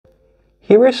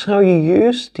here is how you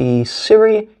use the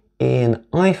Siri in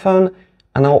iPhone,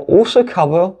 and I'll also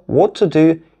cover what to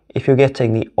do if you're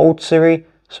getting the old Siri,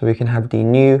 so we can have the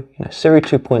new Siri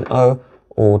 2.0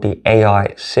 or the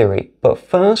AI Siri. But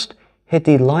first, hit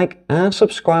the like and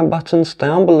subscribe buttons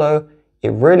down below.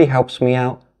 It really helps me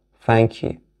out. Thank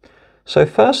you. So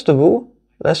first of all,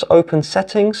 let's open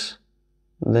Settings,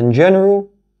 then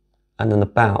General, and then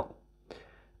About.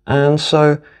 And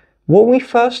so what we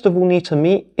first of all need to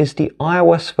meet is the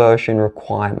iOS version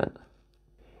requirement.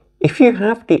 If you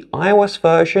have the iOS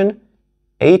version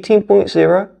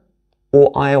 18.0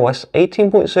 or iOS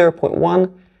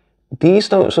 18.0.1, these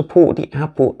don't support the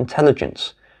Apple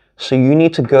Intelligence, so you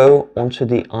need to go onto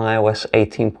the iOS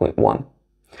 18.1.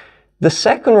 The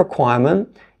second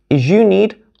requirement is you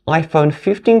need iPhone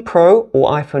 15 Pro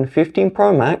or iPhone 15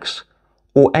 Pro Max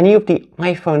or any of the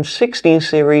iPhone 16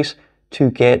 series to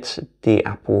get the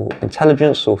Apple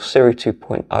Intelligence or Siri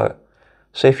 2.0.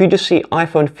 So if you just see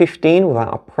iPhone 15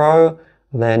 without a Pro,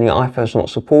 then your iPhone's not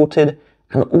supported,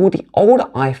 and all the older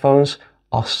iPhones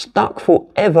are stuck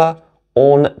forever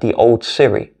on the old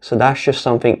Siri. So that's just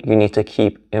something you need to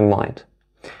keep in mind.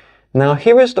 Now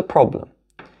here is the problem.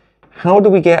 How do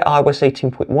we get iOS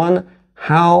 18.1?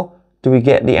 How do we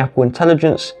get the Apple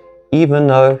Intelligence, even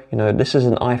though this is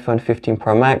an iPhone 15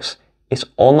 Pro Max, it's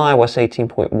on iOS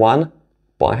 18.1,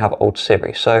 but I have old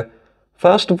Siri. So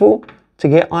first of all, to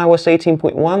get iOS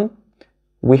 18.1,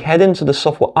 we head into the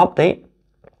software update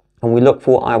and we look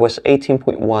for iOS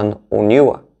 18.1 or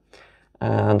newer.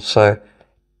 And so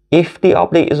if the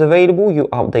update is available, you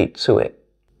update to it.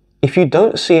 If you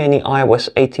don't see any iOS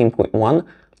 18.1,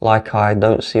 like I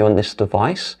don't see on this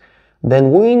device, then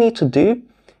what you need to do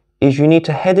is you need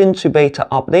to head into beta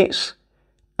updates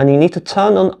and you need to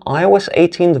turn on iOS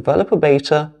 18 developer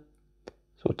beta.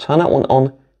 So turn that one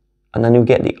on and then you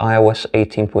get the iOS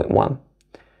 18.1.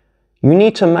 You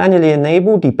need to manually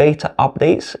enable the beta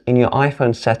updates in your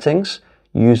iPhone settings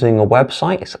using a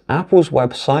website. It's Apple's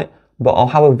website, but I'll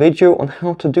have a video on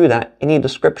how to do that in the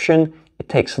description. It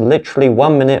takes literally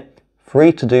 1 minute,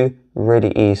 free to do,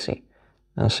 really easy.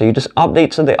 And so you just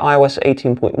update to the iOS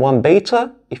 18.1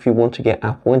 beta if you want to get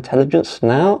Apple Intelligence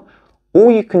now,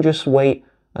 or you can just wait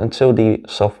until the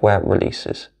software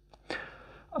releases.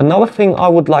 Another thing I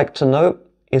would like to note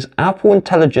is Apple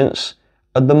Intelligence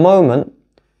at the moment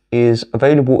is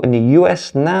available in the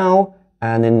US now,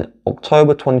 and in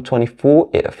October 2024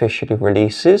 it officially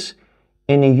releases.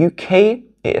 In the UK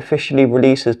it officially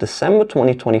releases December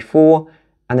 2024,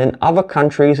 and in other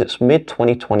countries it's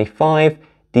mid-2025.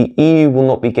 The EU will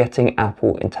not be getting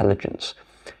Apple Intelligence.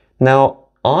 Now,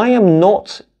 I am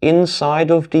not inside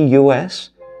of the US,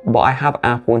 but I have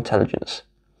Apple Intelligence.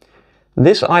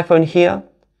 This iPhone here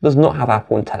does not have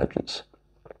Apple Intelligence.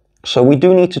 So we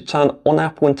do need to turn on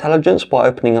Apple Intelligence by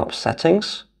opening up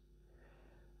Settings.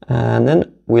 And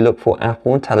then we look for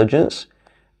Apple Intelligence.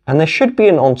 And there should be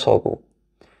an on toggle.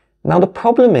 Now the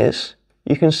problem is,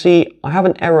 you can see I have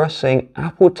an error saying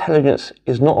Apple Intelligence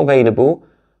is not available,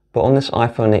 but on this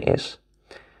iPhone it is.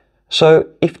 So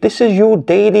if this is your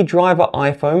daily driver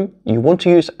iPhone, you want to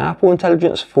use Apple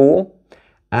Intelligence 4,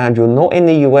 and you're not in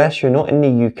the US, you're not in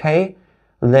the UK,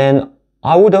 then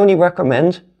I would only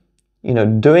recommend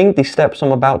doing the steps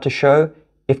I'm about to show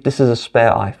if this is a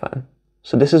spare iPhone.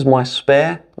 So this is my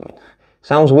spare,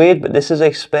 sounds weird, but this is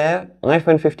a spare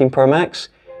iPhone 15 Pro Max,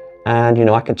 and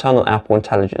I can turn on Apple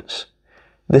Intelligence.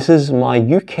 This is my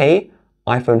UK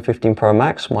iPhone 15 Pro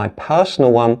Max, my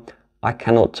personal one, I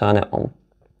cannot turn it on.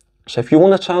 So if you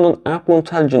want to turn on Apple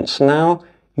Intelligence now,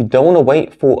 you don't want to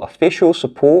wait for official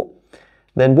support,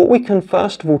 then what we can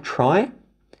first of all try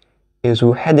is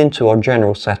we'll head into our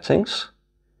general settings,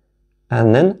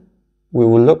 and then we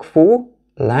will look for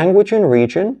language and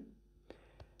region,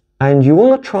 and you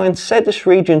want to try and set this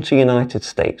region to United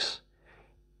States.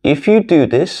 If you do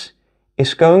this,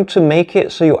 it's going to make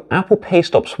it so your Apple Pay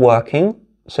stops working.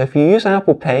 So if you use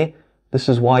Apple Pay, this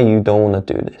is why you don't want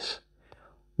to do this.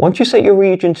 Once you set your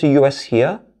region to US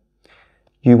here,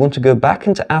 you want to go back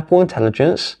into Apple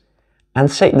Intelligence and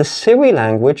set the Siri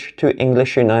language to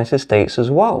English United States as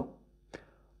well.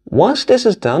 Once this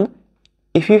is done,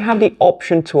 if you have the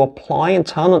option to apply and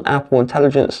turn on Apple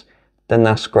Intelligence, then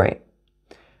that's great.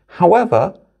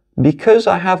 However, because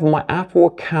I have my Apple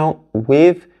account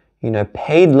with,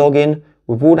 paid login,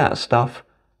 with all that stuff,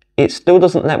 it still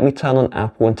doesn't let me turn on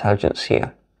Apple Intelligence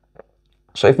here.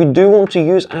 So if you do want to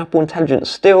use Apple Intelligence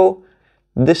still,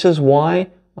 this is why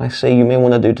I say you may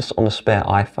want to do this on a spare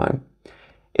iPhone.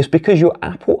 It's because your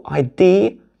Apple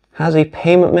ID has a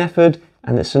payment method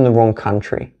and it's in the wrong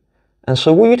country. And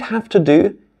so what you'd have to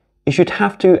do is you'd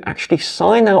have to actually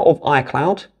sign out of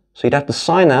iCloud So you'd have to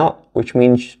sign out, which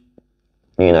means,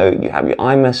 you know, you have your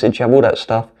iMessage, you have all that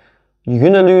stuff. You're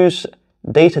going to lose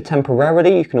data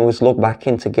temporarily. You can always log back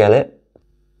in to get it.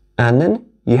 And then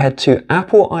you head to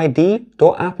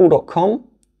appleid.apple.com,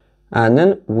 and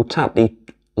then we'll tap the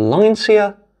lines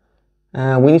here.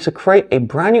 And we need to create a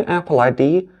brand new Apple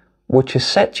ID, which is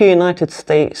set to United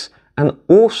States and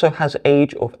also has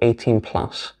age of 18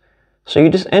 plus. So you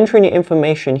just enter in your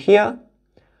information here.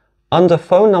 Under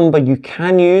phone number, you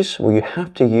can use, or you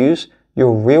have to use,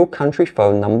 your real country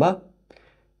phone number.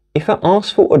 If it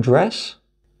asks for address,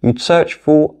 you'd search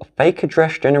for a fake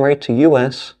address generator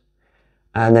US,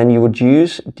 and then you would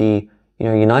use the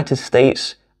United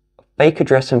States fake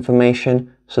address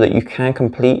information so that you can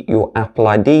complete your Apple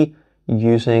ID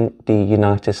using the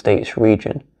United States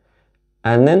region.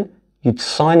 And then you'd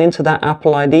sign into that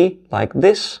Apple ID like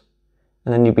this,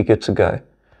 and then you'd be good to go.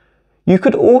 You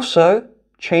could also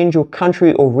change your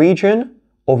country or region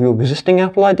of your existing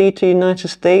Apple ID to United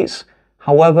States.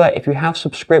 However, if you have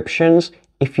subscriptions,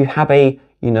 if you have a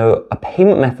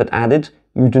payment method added,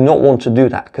 you do not want to do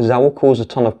that because that will cause a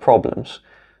ton of problems.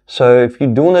 So if you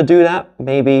do want to do that,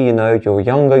 maybe you're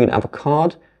younger, you don't have a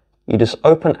card, you just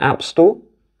open App Store,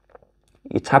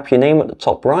 you tap your name at the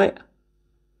top right.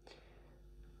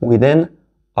 We then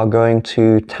are going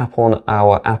to tap on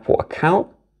our Apple account.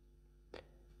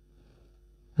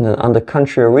 And then under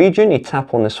country or region, you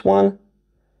tap on this one.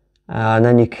 And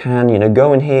then you can,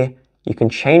 go in here, you can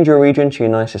change your region to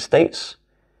United States.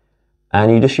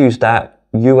 And you just use that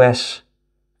US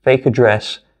fake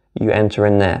address you enter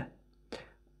in there.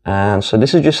 And so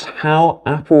this is just how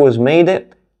Apple has made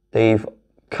it. They've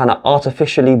kind of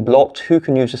artificially blocked who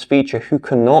can use this feature, who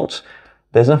cannot.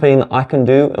 There's nothing that I can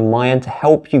do on my end to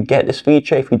help you get this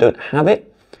feature if you don't have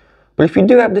it. But if you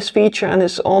do have this feature and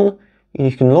it's on,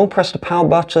 you can long press the power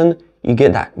button, you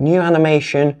get that new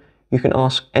animation, you can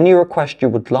ask any request you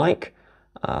would like.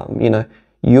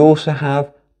 You also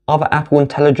have other Apple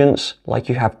Intelligence, like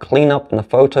you have cleanup in the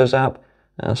Photos app,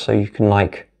 so you can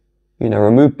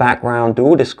remove background, do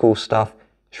all this cool stuff.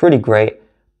 It's really great.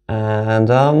 And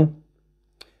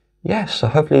yeah, so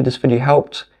hopefully this video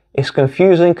helped. It's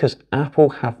confusing because Apple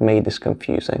have made this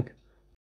confusing.